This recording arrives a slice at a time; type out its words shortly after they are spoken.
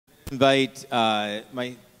invite a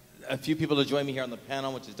few people to join me here on the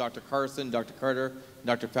panel, which is Dr. Carson, Dr. Carter, and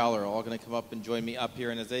Dr. Fowler, all going to come up and join me up here.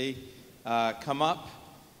 And as they come up,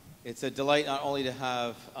 it's a delight not only to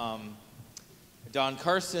have Don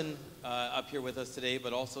Carson up here with us today,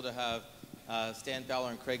 but also to have Stan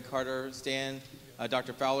Fowler and Craig Carter.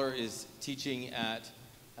 Dr. Fowler is teaching at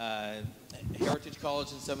Heritage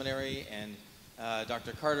College and Seminary, and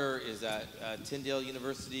Dr. Carter is at Tyndale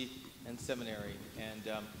University and Seminary. And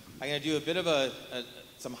I'm going to do a bit of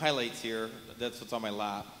some highlights here. That's what's on my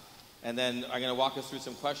lap. And then I'm going to walk us through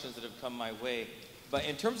some questions that have come my way. But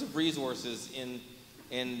in terms of resources in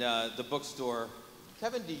the bookstore,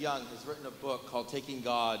 Kevin DeYoung has written a book called Taking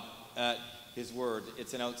God at His Word.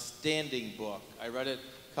 It's an outstanding book. I read it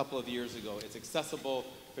a couple of years ago. It's accessible.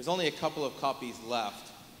 There's only a couple of copies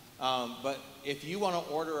left. But if you want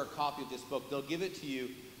to order a copy of this book, they'll give it to you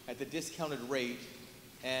at the discounted rate,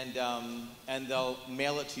 and they'll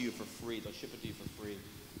mail it to you for free. They'll ship it to you for free.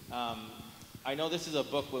 I know this is a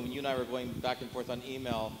book, when you and I were going back and forth on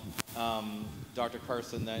email, Dr.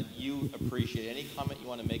 Carson, that you appreciate. Any comment you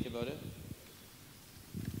want to make about it?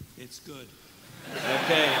 It's good.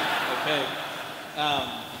 Okay.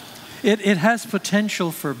 It has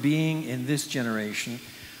potential for being, in this generation,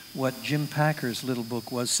 what Jim Packer's little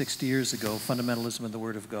book was 60 years ago, Fundamentalism of the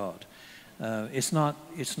Word of God. It's not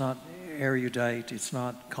erudite, it's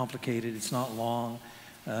not complicated, it's not long.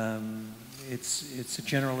 It's a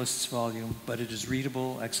generalist's volume, but it is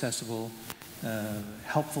readable, accessible,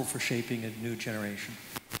 helpful for shaping a new generation.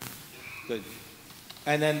 Good.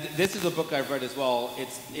 And then this is a book I've read as well.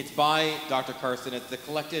 It's by Dr. Carson. It's the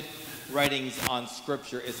Collected Writings on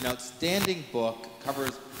Scripture. It's an outstanding book,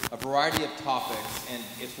 covers a variety of topics, and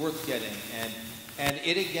it's worth getting. And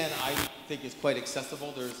it, again, I think is quite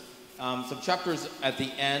accessible. There's some chapters at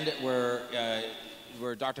the end where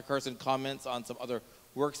Dr. Carson comments on some other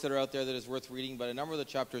works that are out there that is worth reading, but a number of the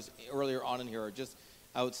chapters earlier on in here are just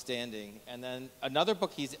outstanding. And then another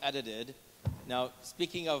book he's edited. Now,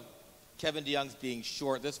 speaking of Kevin DeYoung's being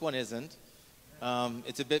short, this one isn't.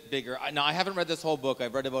 It's a bit bigger. Now, I haven't read this whole book.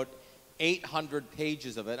 I've read about 800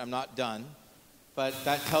 pages of it. I'm not done. But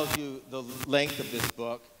that tells you the length of this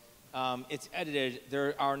book. It's edited.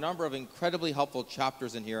 There are a number of incredibly helpful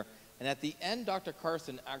chapters in here. And at the end, Dr.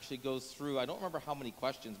 Carson actually goes through, I don't remember how many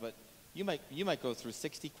questions, but you might go through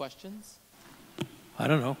 60 questions. I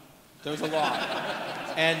don't know. There's a lot.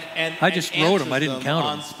 And I just wrote them. I didn't count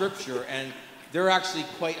them. On Scripture, and they're actually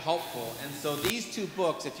quite helpful. And so these two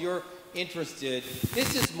books, if you're interested,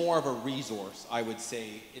 this is more of a resource, I would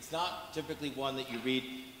say. It's not typically one that you read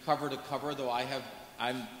cover to cover, though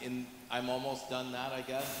I'm almost done that, I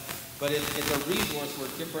guess. But it's a resource where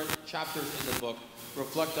different chapters in the book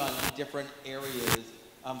reflect on different areas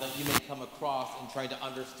that you may come across in trying to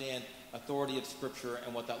understand authority of Scripture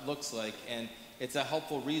and what that looks like. And it's a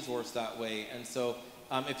helpful resource that way. And so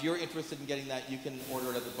if you're interested in getting that, you can order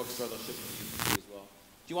it at the bookstore. They'll ship it to you as well.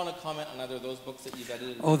 Do you want to comment on either of those books that you've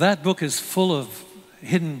edited? Oh, that book is full of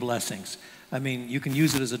hidden blessings. I mean, you can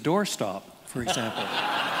use it as a doorstop, for example.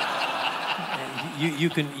 you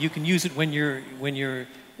can use it when you're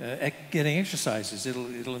getting exercises.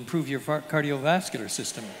 It'll improve your cardiovascular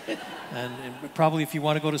system, and probably if you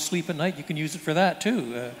want to go to sleep at night, you can use it for that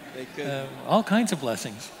too. All kinds of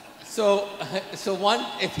blessings. So one,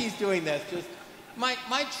 if he's doing this, just my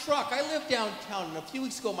truck. I live downtown, and a few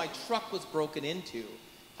weeks ago my truck was broken into.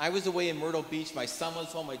 I was away in Myrtle Beach. My son was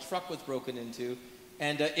home. My truck was broken into,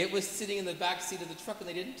 and it was sitting in the back seat of the truck, and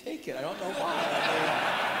they didn't take it. I don't know why.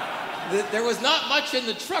 There was not much in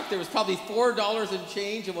the truck. There was probably $4 and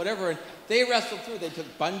change and whatever, and they wrestled through. They took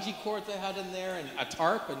bungee cords they had in there and a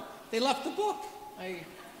tarp, and they left the book. I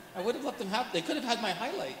would have let them have. They could have had my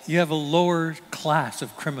highlights. You have a lower class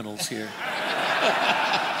of criminals here.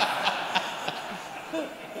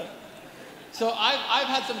 So I've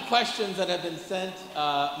had some questions that have been sent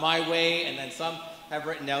my way, and then some have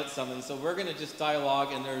written out some, and so we're going to just dialogue.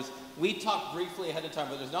 And we talked briefly ahead of time,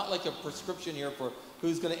 but there's not like a prescription here for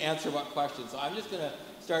who's going to answer what questions. So I'm just going to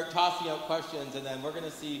start tossing out questions, and then we're going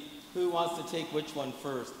to see who wants to take which one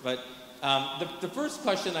first. But the first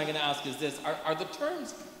question I'm going to ask is this: Are the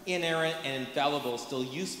terms inerrant and infallible still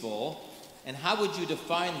useful, and how would you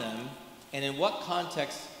define them, and in what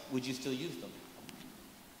context would you still use them?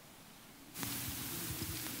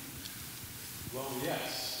 Well,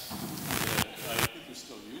 yes. I think they're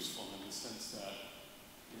still useful in the sense that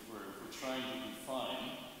if we're trying to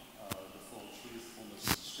define the full truthfulness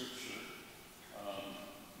of Scripture,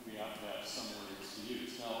 we have to have some words to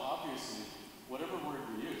use. Now, obviously, whatever word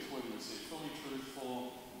we use, whether we say fully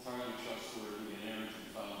truthful, entirely trustworthy, inerrant,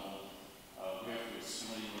 infallible, we have to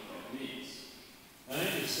explain what that means. And I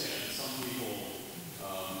understand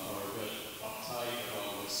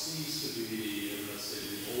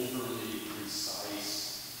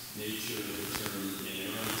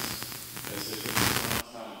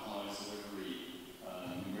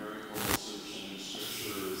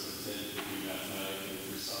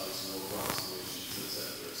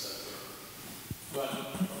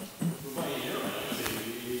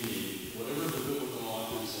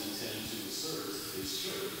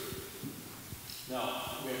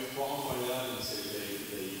But we have to qualify that and say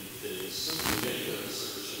they certainly make their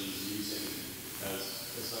assertions using, as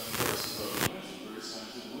Dr. Carson mentioned, very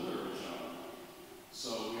scientific literary genre. So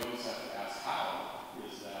we always have to ask, how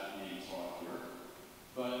is that being taught here?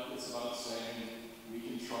 But it's about saying we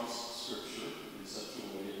can trust Scripture in such a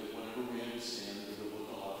way that whenever we understand the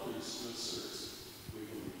biblical authors to assert, we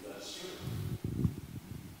believe that's true.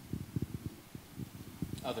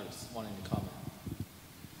 Others wanting to comment?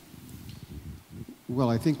 Well,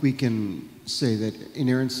 I think we can say that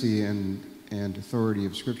inerrancy and authority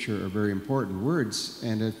of Scripture are very important words.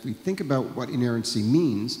 And if we think about what inerrancy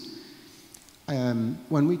means,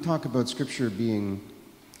 when we talk about Scripture being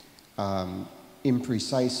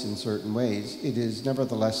imprecise in certain ways, it is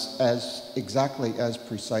nevertheless exactly as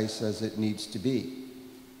precise as it needs to be.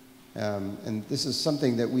 And this is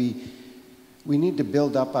something that we need to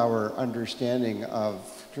build up our understanding of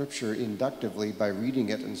Scripture inductively by reading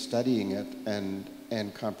it and studying it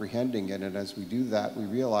and comprehending it. And as we do that, we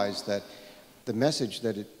realize that the message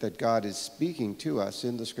that God is speaking to us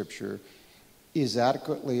in the Scripture is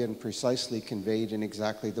adequately and precisely conveyed in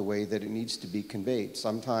exactly the way that it needs to be conveyed.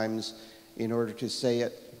 Sometimes, in order to say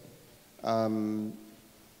it,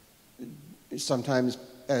 sometimes,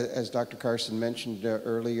 as Dr. Carson mentioned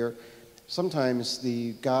earlier, sometimes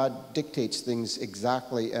God dictates things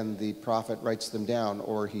exactly and the prophet writes them down,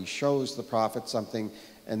 or he shows the prophet something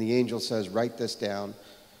and the angel says, write this down.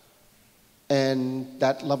 And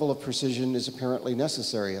that level of precision is apparently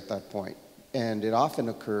necessary at that point. And it often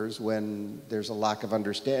occurs when there's a lack of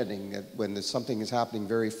understanding, when something is happening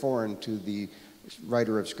very foreign to the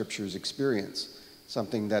writer of Scripture's experience,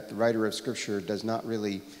 something that the writer of Scripture does not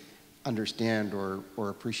really understand or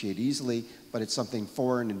appreciate easily, but it's something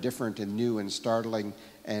foreign and different and new and startling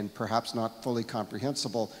and perhaps not fully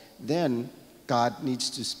comprehensible. Then God needs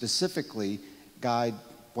to specifically guide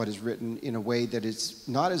what is written in a way that is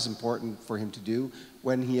not as important for him to do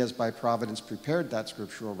when he has by providence prepared that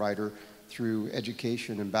scriptural writer through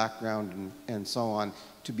education and background and so on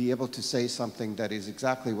to be able to say something that is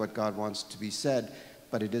exactly what God wants to be said,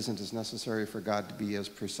 but it isn't as necessary for God to be as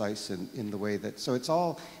precise in the way that. So it's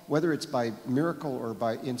all, whether it's by miracle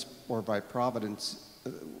or by providence,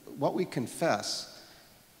 what we confess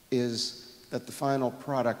is that the final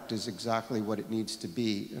product is exactly what it needs to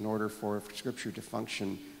be in order for Scripture to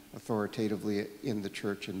function authoritatively in the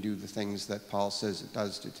church and do the things that Paul says it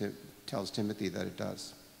does, tells Timothy that it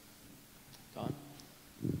does. Don?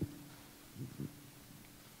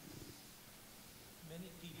 Many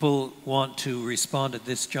people want to respond at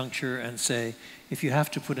this juncture and say, if you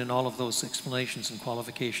have to put in all of those explanations and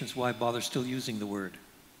qualifications, why bother still using the word?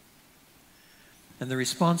 And the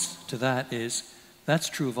response to that is, that's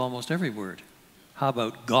true of almost every word. How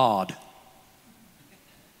about God?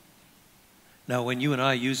 Now, when you and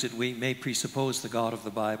I use it, we may presuppose the God of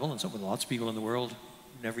the Bible, and so lots of people in the world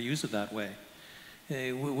never use it that way.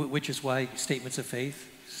 Which is why statements of faith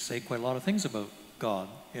say quite a lot of things about God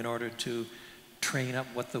in order to train up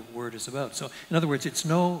what the word is about. So, in other words, it's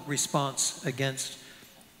no response against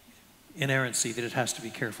inerrancy that it has to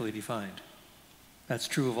be carefully defined. That's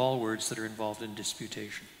true of all words that are involved in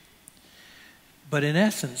disputation. But in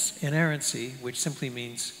essence, inerrancy, which simply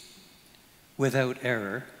means without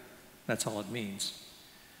error, that's all it means,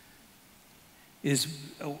 is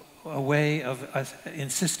a way of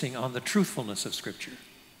insisting on the truthfulness of Scripture.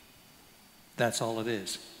 That's all it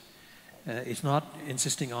is. It's not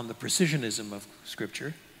insisting on the precisionism of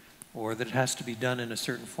Scripture or that it has to be done in a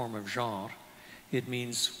certain form of genre. It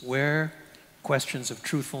means where questions of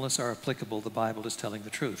truthfulness are applicable, the Bible is telling the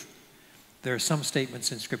truth. There are some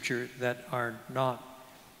statements in Scripture that are not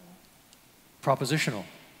propositional,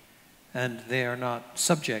 and they are not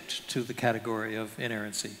subject to the category of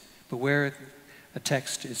inerrancy. But where a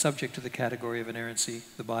text is subject to the category of inerrancy,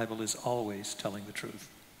 the Bible is always telling the truth.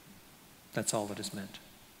 That's all that is meant.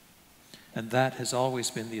 And that has always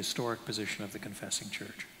been the historic position of the confessing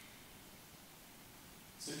church.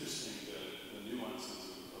 It's interesting that the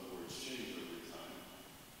nuances of words change over time.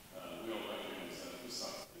 We all recognize that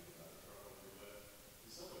precisely, probably, but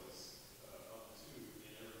in some ways, up to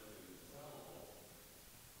inerrantly infallible,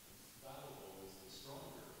 infallible is the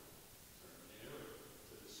stronger term. Inerrant,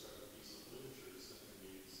 to describe a piece of literature, simply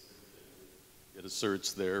means everything it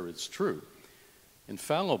asserts there is true.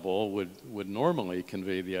 Infallible would normally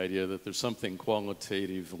convey the idea that there's something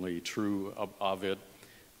qualitatively true of it,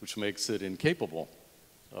 which makes it incapable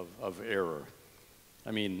of error.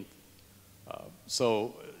 I mean,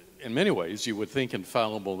 so in many ways you would think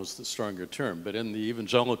infallible is the stronger term, but in the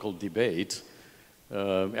evangelical debate,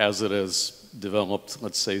 as it has developed,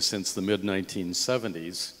 let's say, since the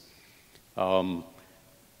mid-1970s,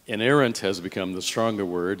 inerrant has become the stronger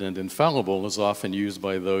word, and infallible is often used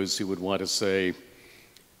by those who would want to say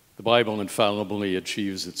the Bible infallibly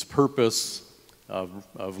achieves its purpose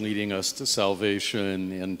of leading us to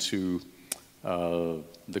salvation and to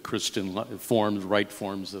the Christian right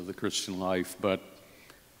forms of the Christian life, but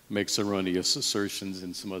makes erroneous assertions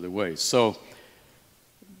in some other ways. So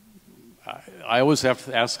I always have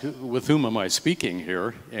to ask, with whom am I speaking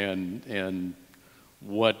here, and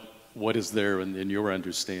what is there in your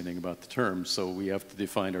understanding about the terms? So we have to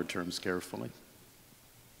define our terms carefully.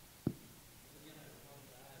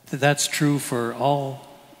 That's true for all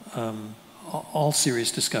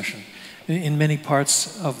serious discussion. In many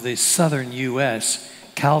parts of the southern U.S.,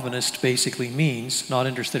 Calvinist basically means not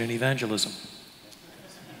interested in evangelism.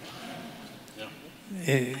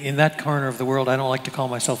 In that corner of the world, I don't like to call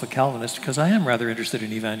myself a Calvinist because I am rather interested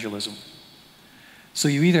in evangelism. So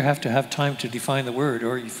you either have to have time to define the word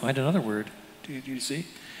or you find another word. Do you see?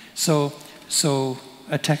 So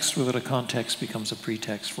a text without a context becomes a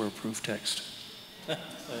pretext for a proof text.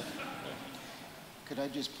 Could I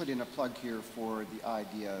just put in a plug here for the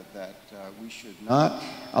idea that we should not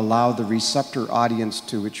allow the receptor audience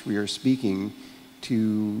to which we are speaking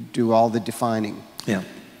to do all the defining. Yeah.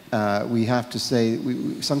 We have to say,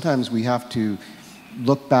 sometimes we have to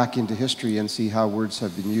look back into history and see how words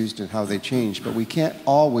have been used and how they change, but we can't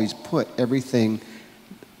always put everything,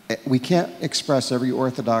 we can't express every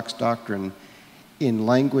Orthodox doctrine in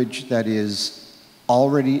language that is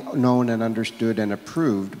already known and understood and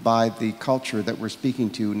approved by the culture that we're speaking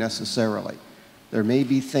to necessarily. There may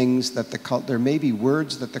be things that there may be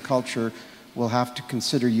words that the culture will have to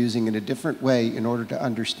consider using in a different way in order to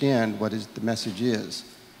understand what the message is.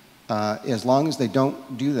 As long as they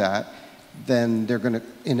don't do that, then they're going to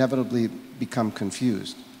inevitably become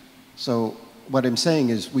confused. So what I'm saying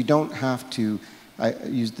is we don't have to,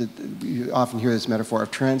 you often hear this metaphor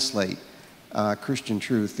of translate Christian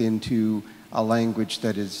truth into a language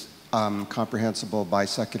that is comprehensible by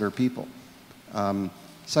secular people.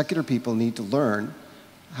 Secular people need to learn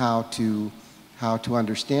how to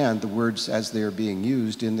understand the words as they are being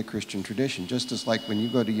used in the Christian tradition. Just as like when you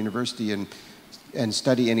go to university and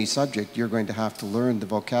study any subject, you're going to have to learn the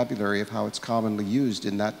vocabulary of how it's commonly used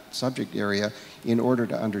in that subject area in order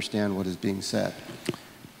to understand what is being said.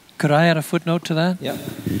 Could I add a footnote to that? Yeah.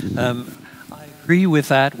 I agree with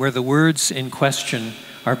that, where the words in question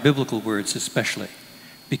are biblical words especially,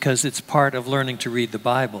 because it's part of learning to read the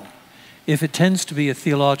Bible. If it tends to be a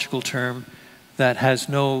theological term that has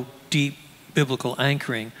no deep biblical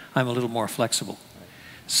anchoring, I'm a little more flexible.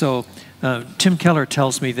 So Tim Keller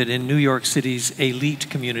tells me that in New York City's elite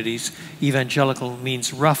communities, evangelical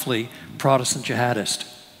means roughly Protestant jihadist.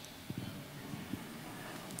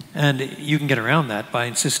 And you can get around that by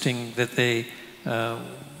insisting that they've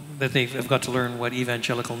got to learn what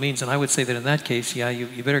evangelical means. And I would say that in that case, yeah,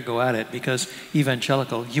 you better go at it, because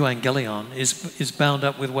evangelical, euangelion, is bound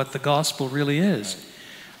up with what the gospel really is.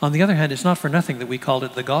 On the other hand, it's not for nothing that we called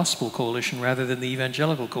it the Gospel Coalition rather than the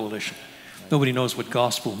Evangelical Coalition. Nobody knows what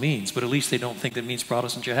gospel means, but at least they don't think that means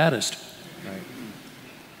Protestant jihadist. Right.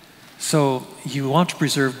 So you want to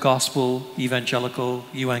preserve gospel, evangelical,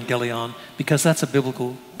 euangelion, because that's a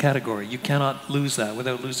biblical category. You cannot lose that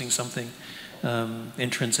without losing something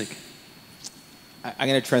intrinsic. I'm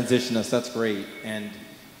going to transition us. That's great. And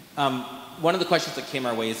one of the questions that came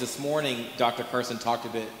our way is this morning, Dr. Carson talked a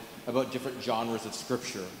bit about different genres of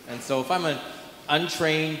Scripture. And so if I'm an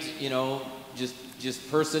untrained,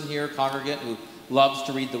 just person here, congregant, who loves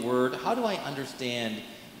to read the Word, how do I understand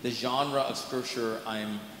the genre of Scripture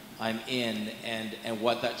I'm in and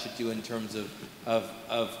what that should do in terms of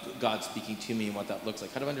God speaking to me and what that looks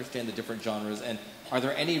like? How do I understand the different genres? And are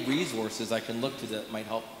there any resources I can look to that might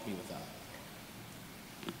help me with that?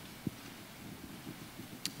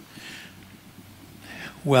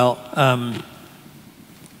 Well,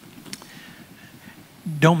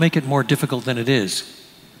 don't make it more difficult than it is.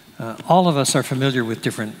 All of us are familiar with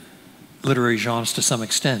different literary genres to some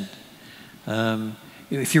extent.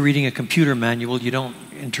 If you're reading a computer manual, you don't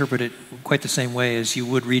interpret it quite the same way as you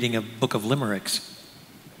would reading a book of limericks.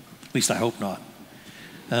 At least I hope not.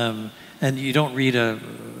 And you don't read a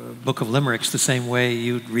book of limericks the same way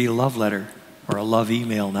you'd read a love letter or a love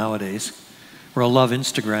email nowadays, or a love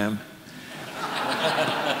Instagram.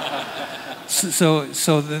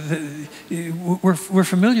 We're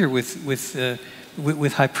familiar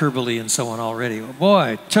with hyperbole and so on already.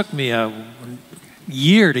 Boy, it took me a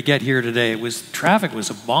year to get here today. Traffic was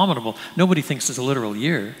abominable. Nobody thinks it's a literal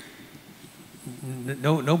year.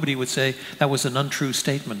 Nobody would say that was an untrue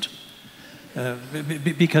statement,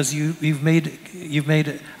 because you've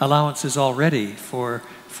made allowances already for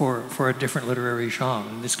for a different literary genre,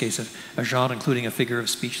 in this case a genre including a figure of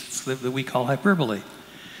speech that we call hyperbole.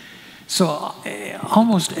 So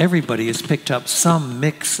almost everybody has picked up some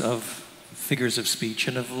mix of figures of speech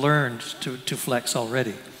and have learned to flex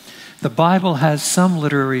already. The Bible has some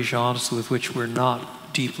literary genres with which we're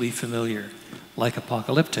not deeply familiar, like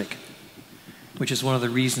apocalyptic, which is one of the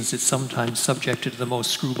reasons it's sometimes subjected to the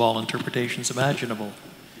most screwball interpretations imaginable.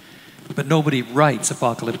 But nobody writes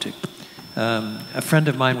apocalyptic. A friend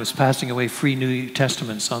of mine was passing away free New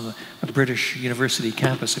Testaments on a British university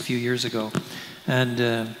campus a few years ago.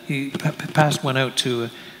 And he passed one out to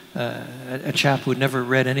a chap who had never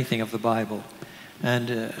read anything of the Bible.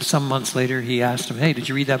 And some months later, he asked him, "Hey, did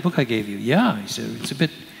you read that book I gave you?" "Yeah." He said, "It's a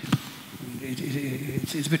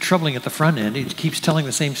bit troubling at the front end. It keeps telling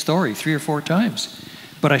the same story 3 or 4 times.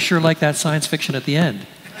 But I sure like that science fiction at the end."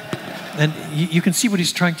 And you can see what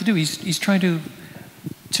he's trying to do. He's trying to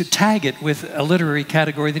tag it with a literary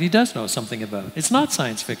category that he does know something about. It's not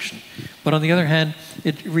science fiction. But on the other hand,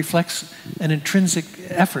 it reflects an intrinsic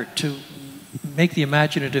effort to make the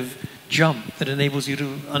imaginative jump that enables you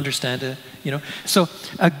to understand So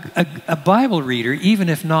a Bible reader, even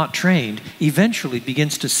if not trained, eventually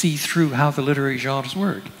begins to see through how the literary genres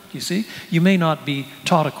work. You see? You may not be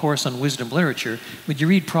taught a course on wisdom literature, but you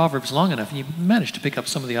read Proverbs long enough and you manage to pick up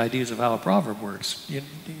some of the ideas of how a proverb works. You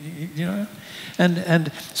know?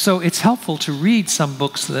 And so it's helpful to read some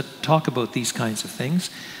books that talk about these kinds of things.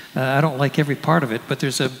 I don't like every part of it, but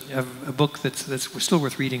there's a book that's still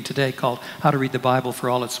worth reading today called How to Read the Bible for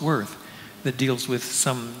All It's Worth, that deals with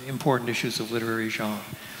some important issues of literary genre.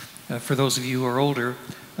 For those of you who are older,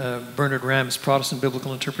 Bernard Ram's Protestant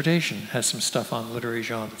Biblical Interpretation has some stuff on literary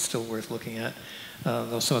genre that's still worth looking at,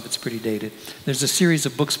 though some of it's pretty dated. There's a series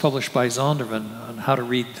of books published by Zondervan on how to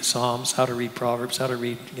read the Psalms, how to read Proverbs, how to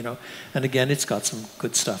read, and again, it's got some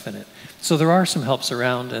good stuff in it. So there are some helps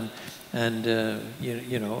around, and a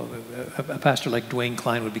pastor like Dwayne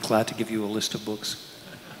Klein would be glad to give you a list of books.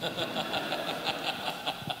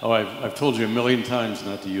 Oh, I've told you a million times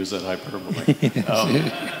not to use that hyperbole.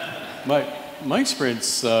 My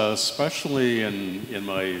experience, especially in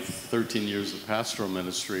my 13 years of pastoral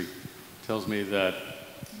ministry, tells me that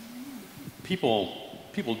people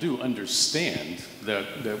do understand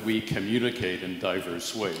that we communicate in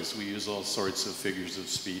diverse ways. We use all sorts of figures of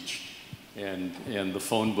speech, and the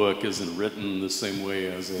phone book isn't written the same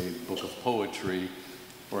way as a book of poetry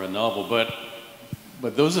or a novel.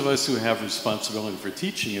 But those of us who have responsibility for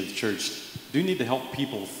teaching in the church do need to help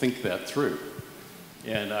people think that through.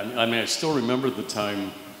 And I still remember the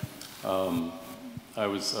time I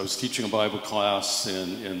was teaching a Bible class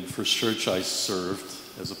in the first church I served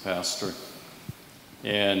as a pastor,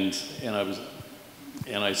 and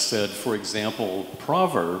I said, for example,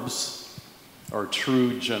 Proverbs are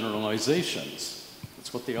true generalizations.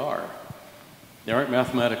 That's what they are. They aren't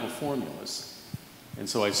mathematical formulas. And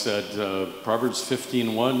so I said, Proverbs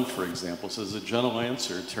 15:1, for example, says, "A gentle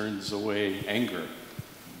answer turns away anger."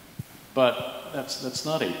 But that's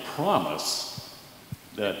not a promise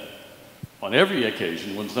that on every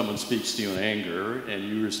occasion when someone speaks to you in anger and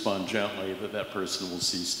you respond gently, that person will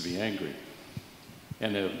cease to be angry.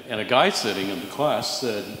 And a guy sitting in the class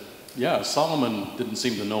said, "Yeah, Solomon didn't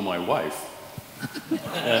seem to know my wife."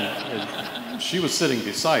 and she was sitting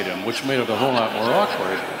beside him, which made it a whole lot more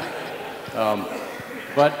awkward.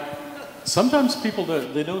 But sometimes people,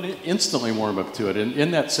 they don't instantly warm up to it. And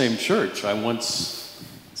in that same church, I once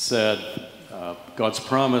said, God's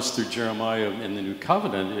promise through Jeremiah in the New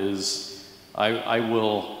Covenant is,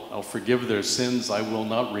 I'll forgive their sins, I will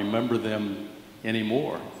not remember them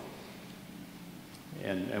anymore.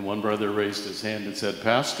 And one brother raised his hand and said,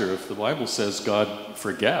 "Pastor, if the Bible says God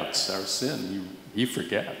forgets our sin, he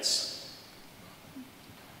forgets."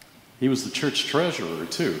 He was the church treasurer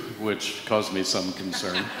too, which caused me some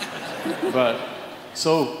concern. But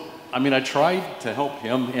so, I tried to help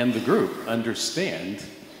him and the group understand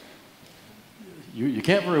you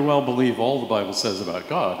can't very well believe all the Bible says about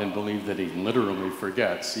God and believe that he literally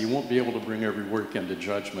forgets. You won't be able to bring every work into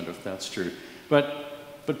judgment if that's true. But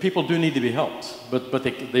people do need to be helped. But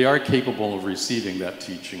they are capable of receiving that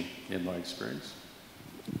teaching, in my experience.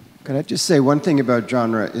 Could I just say one thing about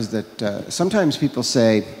genre is that sometimes people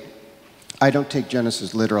say, "I don't take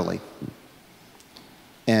Genesis literally."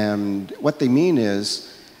 And what they mean is,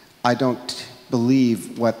 I don't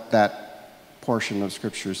believe what that portion of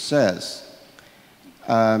Scripture says.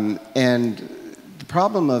 And the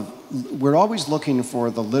problem of, we're always looking for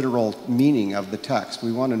the literal meaning of the text.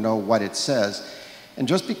 We want to know what it says. And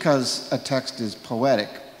just because a text is poetic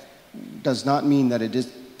does not mean that it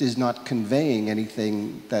is not conveying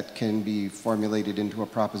anything that can be formulated into a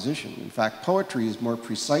proposition. In fact, poetry is more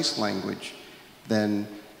precise language than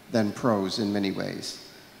prose in many ways.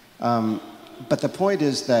 But the point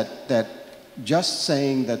is that just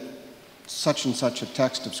saying that such and such a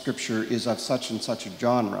text of Scripture is of such and such a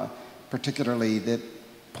genre, particularly that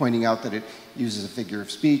pointing out that it uses a figure of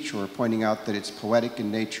speech or pointing out that it's poetic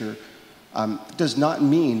in nature, does not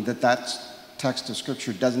mean that that text of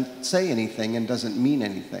Scripture doesn't say anything and doesn't mean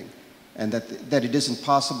anything, and that it isn't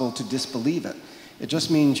possible to disbelieve it. It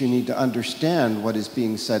just means you need to understand what is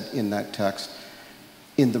being said in that text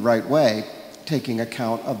in the right way, taking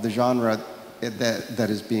account of the genre that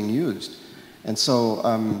is being used. And so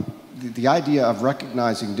the idea of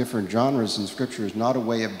recognizing different genres in Scripture is not a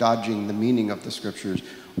way of dodging the meaning of the Scriptures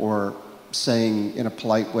or saying in a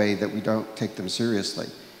polite way that we don't take them seriously.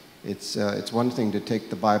 It's one thing to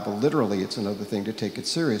take the Bible literally, it's another thing to take it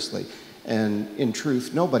seriously. And in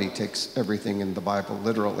truth, nobody takes everything in the Bible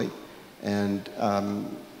literally. But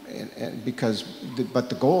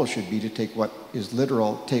the goal should be to take what is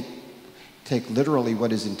literal, take literally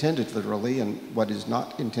what is intended literally, and what is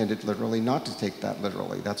not intended literally, not to take that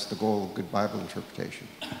literally. That's the goal of good Bible interpretation.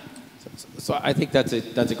 So I think that's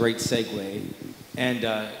a great segue. And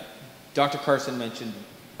Dr. Carson mentioned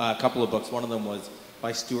a couple of books. One of them was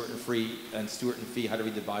by Stewart and Fee, How to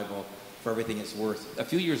Read the Bible for Everything It's Worth. A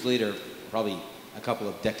few years later, probably a couple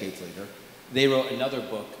of decades later, they wrote another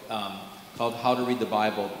book called How to Read the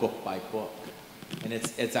Bible Book by Book. And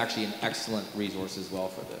it's actually an excellent resource as well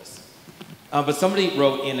for this. But somebody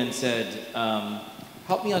wrote in and said,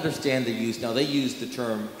 help me understand the use. Now, they use the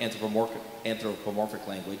term anthropomorphic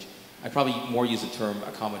language. I probably more use the term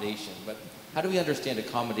accommodation. But how do we understand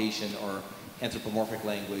accommodation or anthropomorphic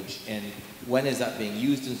language, and when is that being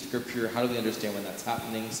used in Scripture? How do we understand when that's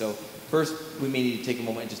happening? So first, we may need to take a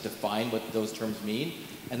moment and just define what those terms mean,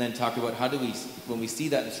 and then talk about how do we, when we see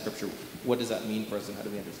that in Scripture, what does that mean for us, and how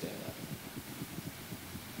do we understand that?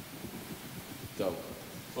 So.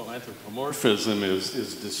 Well, anthropomorphism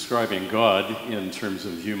is describing God in terms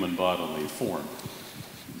of human bodily form.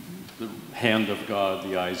 The hand of God,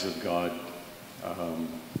 the eyes of God,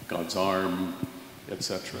 God's arm,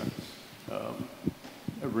 etc.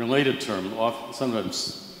 A related term,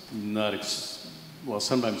 sometimes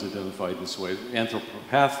identified this way,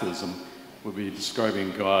 anthropopathism would be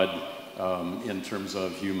describing God in terms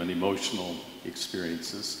of human emotional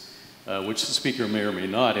experiences, which the speaker may or may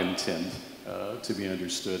not intend to be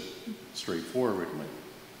understood straightforwardly.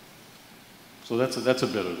 So that's a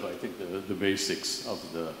bit of, I think, the basics of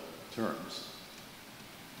the terms.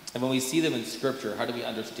 And when we see them in Scripture, how do we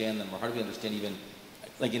understand them, or how do we understand even,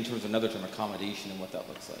 like in terms of another term, accommodation, and what that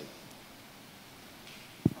looks like?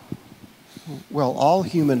 Well, all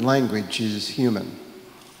human language is human.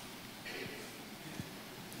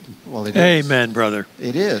 Well, it is. Amen, brother.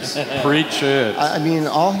 It is. Preach it. I mean,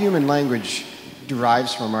 all human language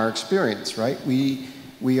derives from our experience, right? We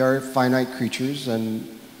are finite creatures,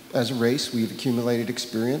 and as a race, we've accumulated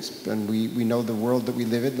experience, and we know the world that we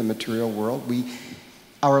live in, the material world.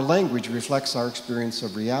 Our language reflects our experience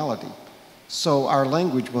of reality. So our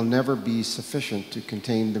language will never be sufficient to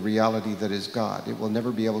contain the reality that is God. It will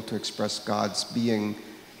never be able to express God's being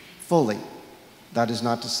fully. That is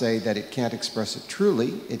not to say that it can't express it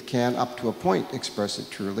truly. It can, up to a point, express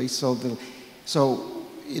it truly. So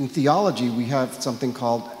in theology, we have something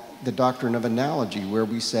called the doctrine of analogy, where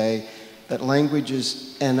we say that language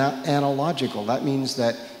is analogical. That means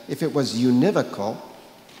that if it was univocal,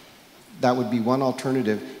 that would be one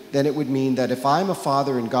alternative. Then it would mean that if I'm a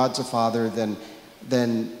father and God's a father, then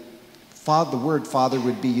the word father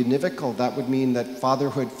would be univocal. That would mean that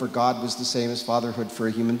fatherhood for God was the same as fatherhood for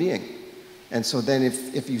a human being. And so then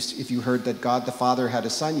if you heard that God the Father had a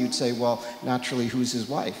son, you'd say, well, naturally, who's his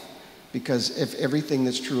wife? Because if everything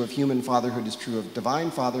that's true of human fatherhood is true of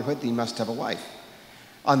divine fatherhood, then he must have a wife.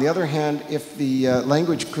 On the other hand, if the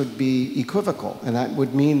language could be equivocal, and that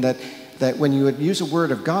would mean that when you would use a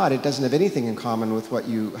word of God, it doesn't have anything in common with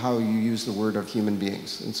how you use the word of human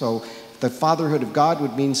beings. And so the fatherhood of God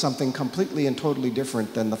would mean something completely and totally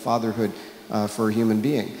different than the fatherhood for a human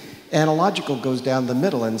being. Analogical goes down the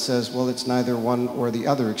middle and says, well, it's neither one or the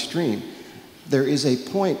other extreme. There is a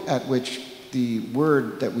point at which the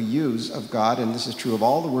word that we use of God, and this is true of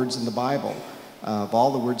all the words in the Bible, of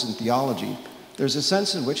all the words in theology, there's a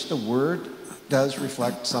sense in which the word does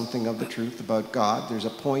reflect something of the truth about God. There's a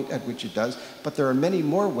point at which it does, but there are many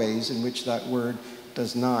more ways in which that word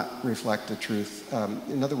does not reflect the truth.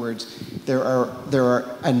 In other words, there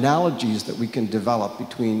are analogies that we can develop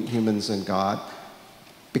between humans and God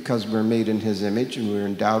because we're made in his image and we're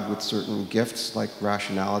endowed with certain gifts like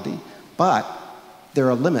rationality. But there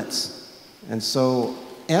are limits. And so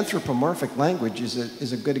anthropomorphic language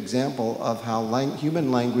is a good example of how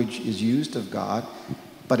human language is used of God,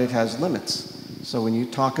 but it has limits. So when you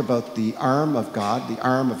talk about the arm of God, the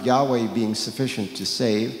arm of Yahweh being sufficient to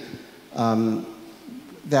save,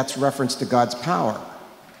 that's reference to God's power.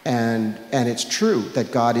 And it's true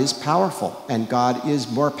that God is powerful, and God is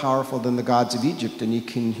more powerful than the gods of Egypt, and he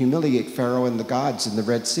can humiliate Pharaoh and the gods in the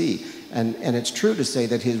Red Sea. And it's true to say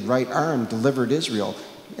that his right arm delivered Israel,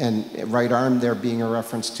 and right arm there being a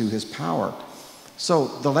reference to his power. So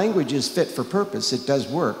the language is fit for purpose. It does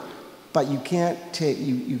work. But you can't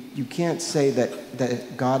you can't say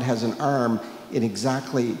that God has an arm in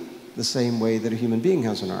exactly the same way that a human being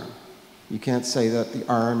has an arm. You can't say that the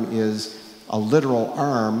arm is a literal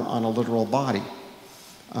arm on a literal body.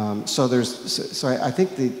 So I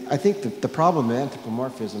think the problem of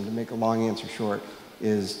anthropomorphism, to make a long answer short,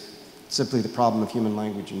 is simply the problem of human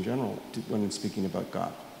language in general when speaking about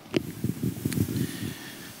God.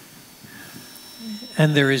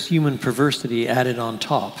 And there is human perversity added on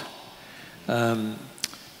top.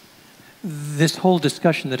 This whole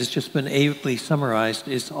discussion that has just been ably summarized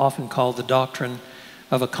is often called the doctrine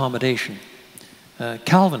of accommodation.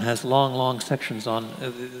 Calvin has long, long sections on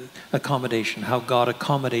accommodation, how God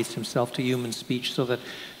accommodates himself to human speech so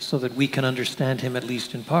that we can understand him at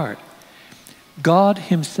least in part. God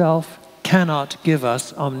himself cannot give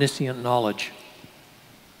us omniscient knowledge,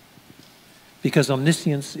 because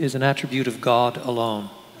omniscience is an attribute of God alone.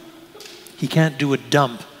 He can't do a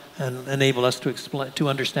dump and enable us to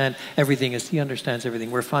understand everything as he understands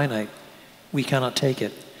everything. We're finite. We cannot take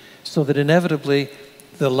it. So that inevitably,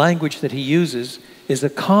 the language that he uses is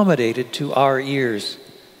accommodated to our ears,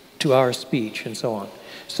 to our speech, and so on.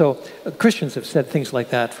 So Christians have said things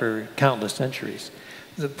like that for countless centuries.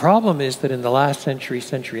 The problem is that in the last century,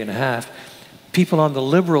 century and a half, people on the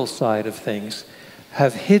liberal side of things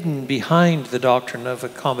have hidden behind the doctrine of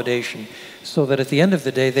accommodation, so that at the end of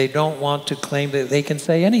the day, they don't want to claim that they can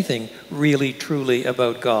say anything really, truly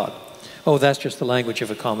about God. Oh, that's just the language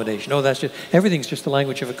of accommodation. Oh, everything's just the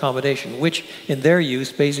language of accommodation, which in their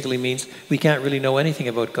use basically means we can't really know anything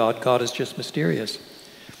about God. God is just mysterious.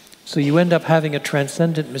 So you end up having a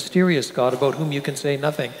transcendent, mysterious God about whom you can say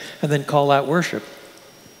nothing, and then call that worship.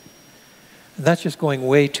 And that's just going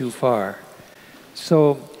way too far.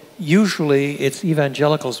 So usually it's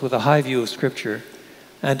evangelicals with a high view of Scripture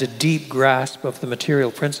and a deep grasp of the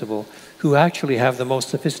material principle who actually have the most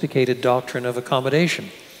sophisticated doctrine of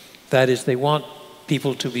accommodation. That is, they want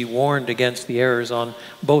people to be warned against the errors on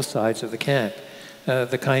both sides of the camp,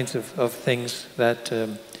 the kinds of things that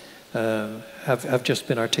have just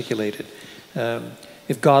been articulated.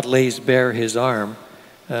 If God lays bare his arm,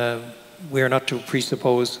 we are not to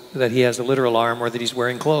presuppose that he has a literal arm or that he's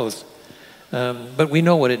wearing clothes. But we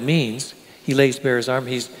know what it means. He lays bare his arm.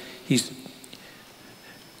 He's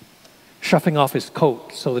shuffling off his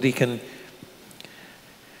coat so that he can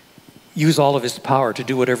use all of his power to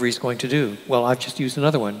do whatever he's going to do. Well, I've just used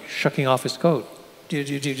another one, shucking off his coat. Do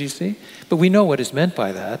you see? But we know what is meant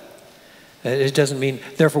by that. It doesn't mean,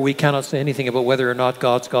 therefore, we cannot say anything about whether or not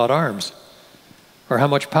God's got arms or how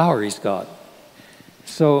much power he's got.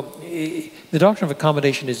 So the doctrine of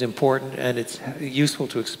accommodation is important, and it's useful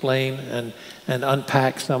to explain and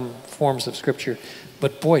unpack some forms of Scripture.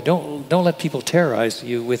 But boy, don't let people terrorize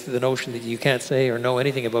you with the notion that you can't say or know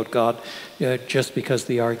anything about God just because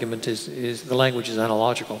the argument is the language is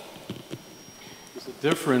analogical. There's a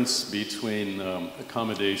difference between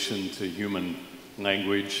accommodation to human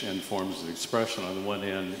language and forms of expression on the one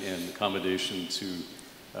hand, and accommodation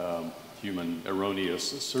to human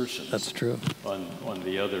erroneous assertions. That's true. On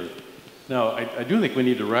the other. Now, I do think we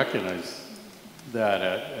need to recognize that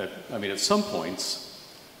at some points,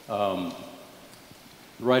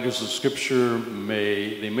 writers of Scripture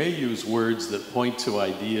may use words that point to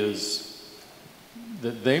ideas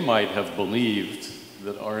that they might have believed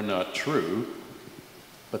that are not true,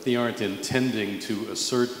 but they aren't intending to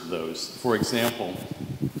assert those. For example,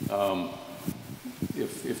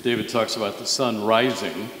 if David talks about the sun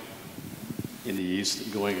rising in the east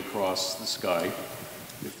and going across the sky,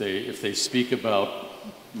 if they speak about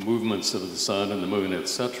movements of the sun and the moon,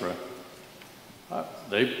 etc.,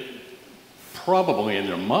 they probably in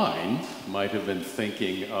their mind might have been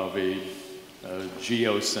thinking of a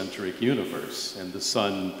geocentric universe and the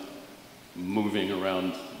sun moving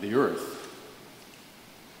around the earth.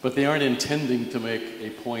 But they aren't intending to make a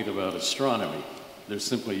point about astronomy. They're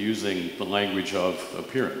simply using the language of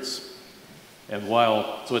appearance. And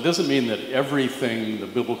so it doesn't mean that everything the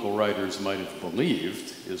biblical writers might have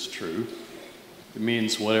believed is true. It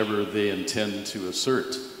means whatever they intend to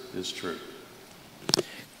assert is true.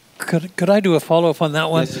 Could I do a follow-up on that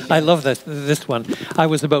one? Yes, you can. I love this one. I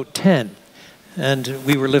was about 10, and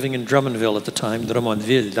we were living in Drummondville at the time,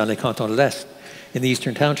 Drummondville, dans les cantons de l'Est, in the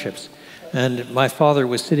Eastern Townships. And my father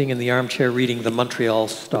was sitting in the armchair reading the Montreal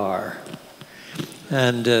Star.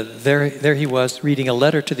 And there he was reading a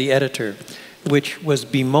letter to the editor, which was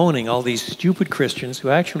bemoaning all these stupid Christians who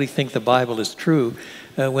actually think the Bible is true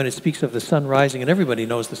when it speaks of the sun rising, and everybody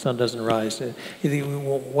knows the sun doesn't rise. He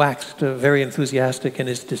waxed very enthusiastic in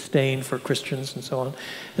his disdain for Christians and so on.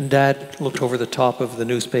 And Dad looked over the top of the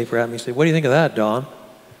newspaper at me and said, "What do you think of that, Don?"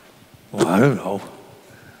 "Well, I don't know."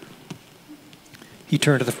 He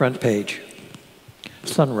turned to the front page.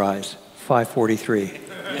 Sunrise, 5:43.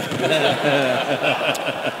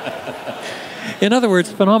 In other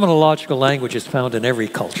words, phenomenological language is found in every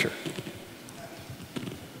culture.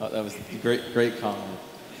 Oh, that was a great comment.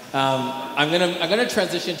 I'm gonna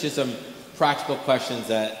transition to some practical questions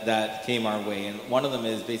that came our way, and one of them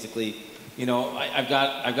is basically, you know, I've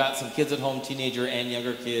got some kids at home, teenager and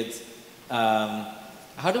younger kids.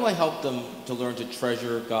 How do I help them to learn to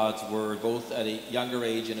treasure God's word, both at a younger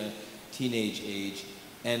age and a teenage age?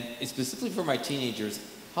 And specifically for my teenagers,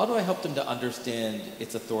 how do I help them to understand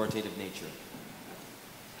its authoritative nature?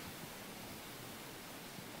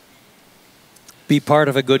 Be part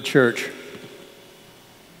of a good church.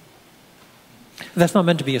 That's not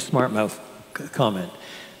meant to be a smart mouth comment.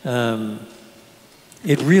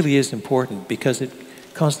 It really is important because it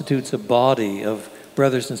constitutes a body of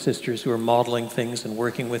brothers and sisters who are modeling things and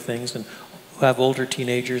working with things, and who have older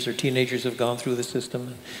teenagers or teenagers who have gone through the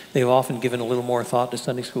system. They've often given a little more thought to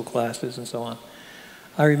Sunday school classes and so on.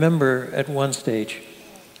 I remember at one stage,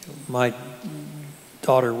 my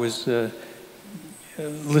daughter was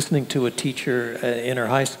listening to a teacher in her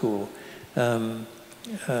high school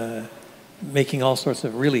making all sorts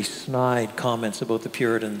of really snide comments about the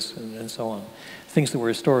Puritans and so on, things that were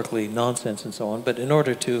historically nonsense and so on, but in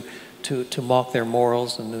order to mock their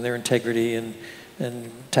morals and their integrity and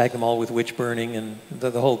tag them all with witch burning and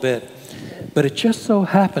the whole bit. But it just so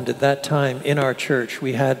happened at that time in our church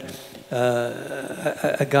we had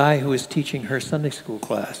a guy who was teaching her Sunday school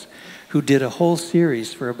class who did a whole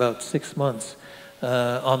series for about 6 months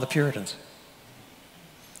on the Puritans.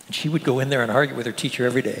 And she would go in there and argue with her teacher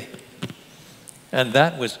every day. And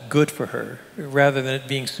that was good for her, rather than it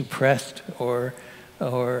being suppressed or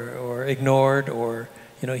ignored, or,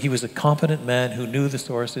 you know, he was a competent man who knew the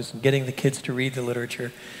sources and getting the kids to read the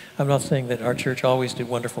literature. I'm not saying that our church always did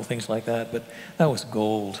wonderful things like that, but that was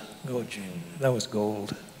gold. That was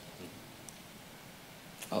gold.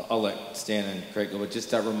 I'll let Stan and Craig go, but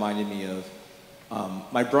just that reminded me of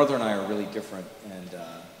my brother and I are really different, and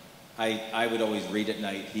I would always read at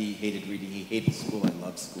night. He hated reading. He hated school. I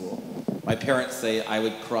loved school. My parents say I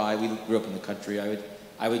would cry. We grew up in the country.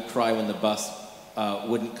 I would cry when the bus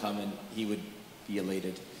wouldn't come, and he would be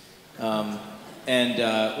elated.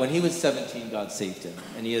 When he was 17, God saved him,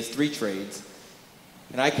 and he has 3 trades.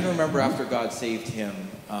 And I can remember after God saved him,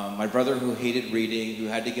 my brother, who hated reading, who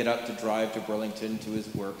had to get up to drive to Burlington to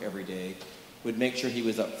his work every day, would make sure he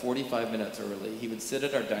was up 45 minutes early. He would sit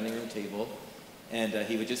at our dining room table, and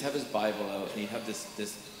he would just have his Bible out, and he'd have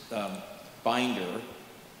this binder,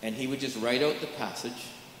 and he would just write out the passage,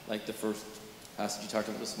 like the first passage you talked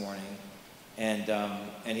about this morning, and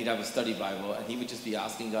he'd have a study Bible, and he would just be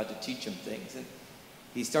asking God to teach him things. And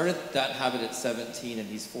he started that habit at 17, and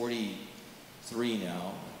he's 43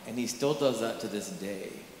 now, and he still does that to this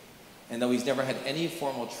day. And though he's never had any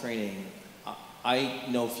formal training, I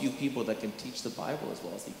know few people that can teach the Bible as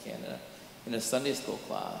well as he can in a Sunday school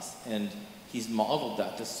class. And he's modeled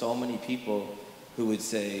that to so many people who would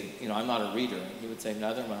say, you know, I'm not a reader. And he would say,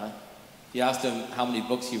 neither am I. If you asked him how many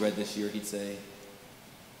books he read this year, he'd say,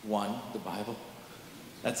 1, the Bible.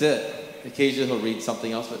 That's it. Occasionally he'll read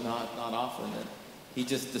something else, but not often. And he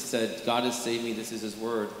just said, God has saved me. This is his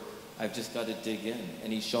word. I've just got to dig in.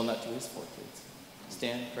 And he's shown that to his 4 kids.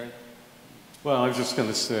 Stan, Craig? Well, I was just going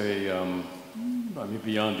to say, I mean,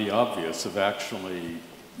 beyond the obvious of actually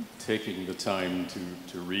taking the time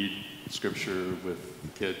to read Scripture with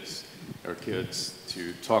kids,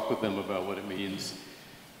 to talk with them about what it means,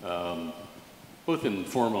 both in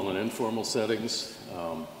formal and informal settings,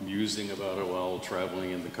 musing about it while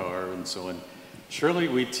traveling in the car and so on. Surely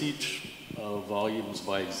we teach volumes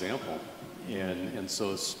by example, and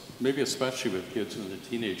so it's maybe especially with kids when they're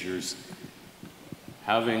teenagers,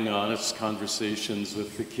 having honest conversations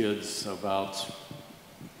with the kids about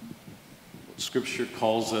what Scripture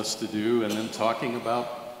calls us to do, and then talking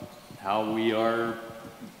about how we are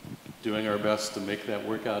doing our best to make that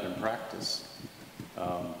work out in practice.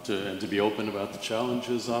 And to be open about the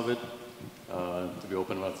challenges of it, to be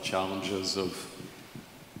open about the challenges of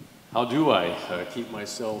How do I keep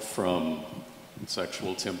myself from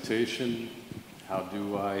sexual temptation? How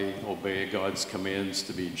do I obey God's commands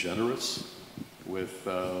to be generous with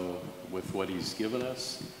what He's given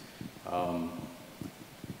us?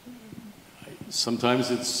 Sometimes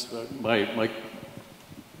it's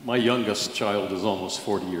my youngest child is almost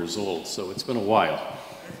 40 years old, so it's been a while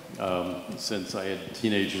since I had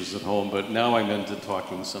teenagers at home. But now I'm into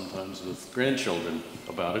talking sometimes with grandchildren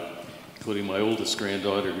about it, including my oldest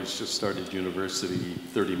granddaughter, who's just started university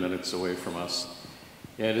 30 minutes away from us.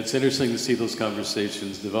 And it's interesting to see those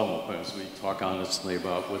conversations develop as we talk honestly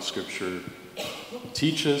about what Scripture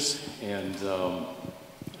teaches and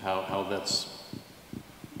how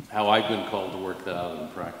I've been called to work that out in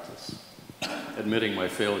practice, admitting my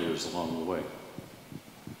failures along the way.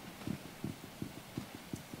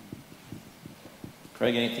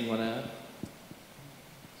 Craig, anything you want to add?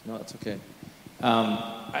 No, that's okay.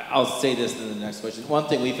 I'll say this in the next question. One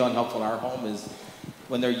thing we found helpful in our home is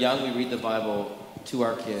when they're young, we read the Bible to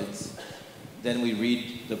our kids. Then we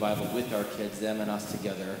read the Bible with our kids, them and us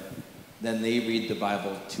together. Then they read the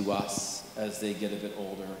Bible to us as they get a bit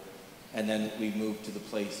older. And then we move to the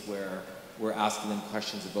place where we're asking them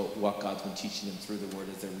questions about what God's been teaching them through the Word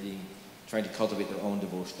as they're reading, trying to cultivate their own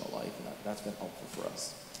devotional life. And that's been helpful for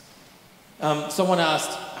us. Someone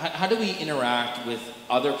asked, how do we interact with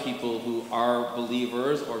other people who are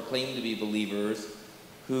believers or claim to be believers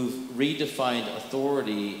who've redefined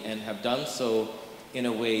authority and have done so in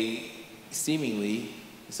a way seemingly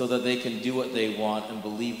so that they can do what they want and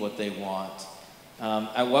believe what they want?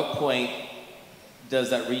 At what point does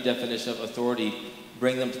that redefinition of authority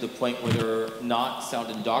bring them to the point where they're not sound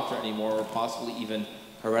in doctrine anymore or possibly even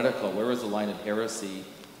heretical? Where is the line of heresy?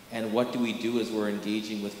 And what do we do as we're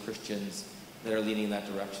engaging with Christians that are leaning in that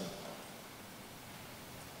direction?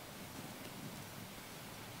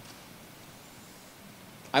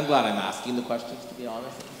 I'm glad I'm asking the questions, to be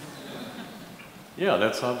honest. Yeah,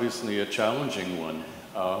 that's obviously a challenging one.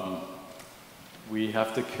 We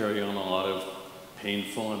have to carry on a lot of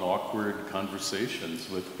painful and awkward conversations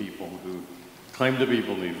with people who claim to be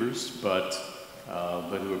believers, but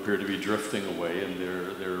who appear to be drifting away in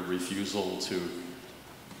their refusal to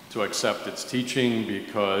accept its teaching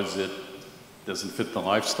because it doesn't fit the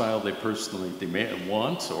lifestyle they personally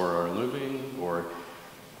want or are living, or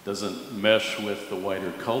doesn't mesh with the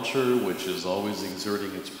wider culture, which is always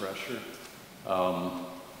exerting its pressure. I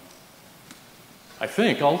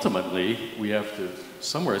think ultimately we have to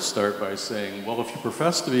somewhere start by saying, well, if you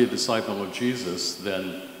profess to be a disciple of Jesus,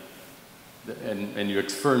 then and you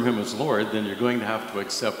affirm him as Lord, then you're going to have to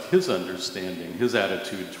accept his understanding, his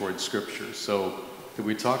attitude towards Scripture. So could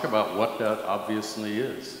we talk about what that obviously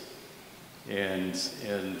is? And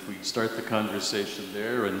if we start the conversation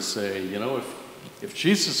there and say, you know, if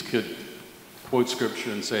Jesus could quote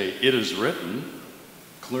Scripture and say, it is written,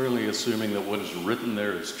 clearly assuming that what is written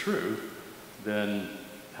there is true, then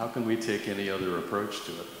how can we take any other approach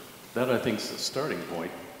to it? That, I think, is the starting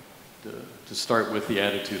point, to start with the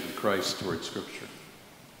attitude of Christ towards Scripture.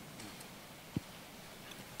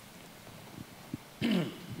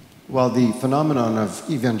 Well, the phenomenon of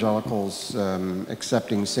evangelicals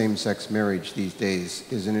accepting same-sex marriage these days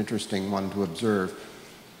is an interesting one to observe.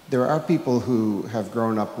 There are people who have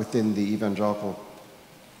grown up within the evangelical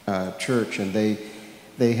church, and they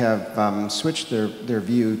have switched their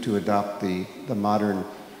view to adopt the modern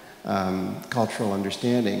cultural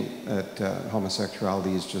understanding that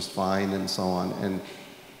homosexuality is just fine and so on.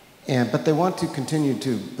 But they want to continue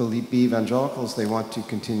to be evangelicals. They want to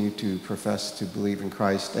continue to profess to believe in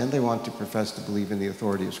Christ, and they want to profess to believe in the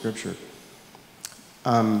authority of Scripture.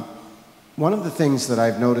 One of the things that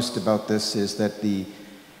I've noticed about this is that the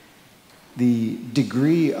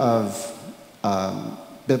degree of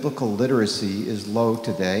biblical literacy is low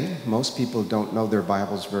today. Most people don't know their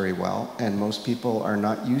Bibles very well, and most people are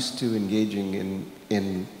not used to engaging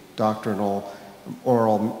in doctrinal,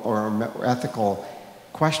 oral, or ethical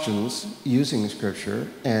questions using Scripture,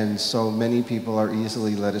 and so many people are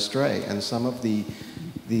easily led astray. And some of the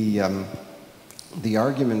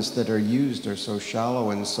arguments that are used are so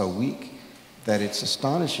shallow and so weak that it's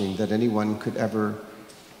astonishing that anyone could ever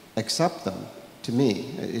accept them. To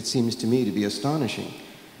me, it seems to me to be astonishing.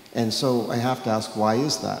 And so I have to ask, why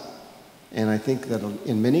is that? And I think that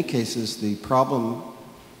in many cases the problem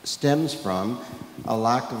stems from a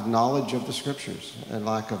lack of knowledge of the Scriptures, a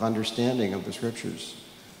lack of understanding of the Scriptures.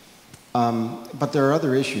 But there are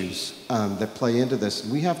other issues that play into this.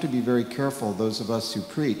 We have to be very careful, those of us who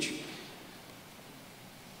preach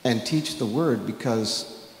and teach the Word,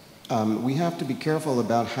 because we have to be careful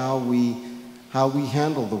about how we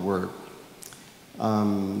handle the Word.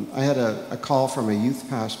 I had a call from a youth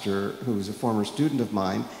pastor who was a former student of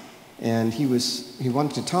mine, and he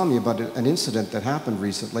wanted to tell me about an incident that happened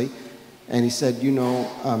recently. And he said, you know,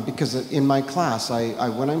 because in my class,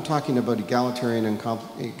 when I'm talking about egalitarian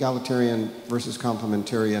versus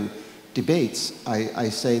complementarian debates, I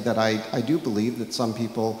say that I do believe that some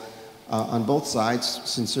people on both sides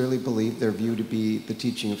sincerely believe their view to be the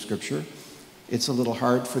teaching of Scripture. It's a little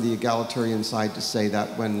hard for the egalitarian side to say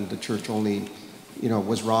that when the church only, you know,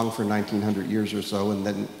 was wrong for 1900 years or so, and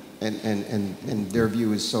then and their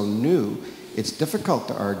view is so new. It's difficult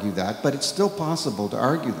to argue that, but it's still possible to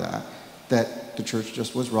argue that the church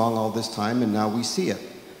just was wrong all this time, and now we see it.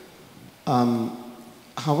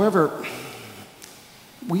 However,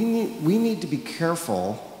 we need to be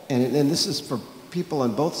careful, and this is for people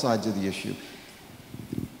on both sides of the issue,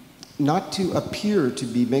 not to appear to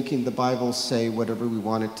be making the Bible say whatever we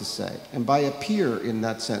want it to say. And by appear in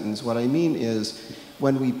that sentence, what I mean is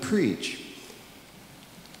when we preach,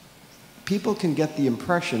 people can get the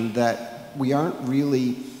impression that we aren't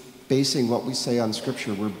really basing what we say on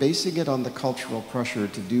Scripture. We're basing it on the cultural pressure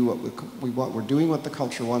to do what we want. We're doing what the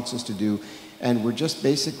culture wants us to do, and we're just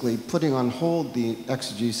basically putting on hold the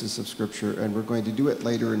exegesis of Scripture, and we're going to do it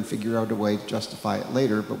later and figure out a way to justify it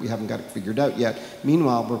later, but we haven't got it figured out yet.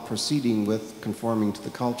 Meanwhile, we're proceeding with conforming to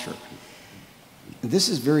the culture. This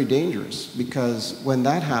is very dangerous, because when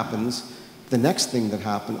that happens, the next thing that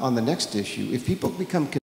happens on the next issue, if people become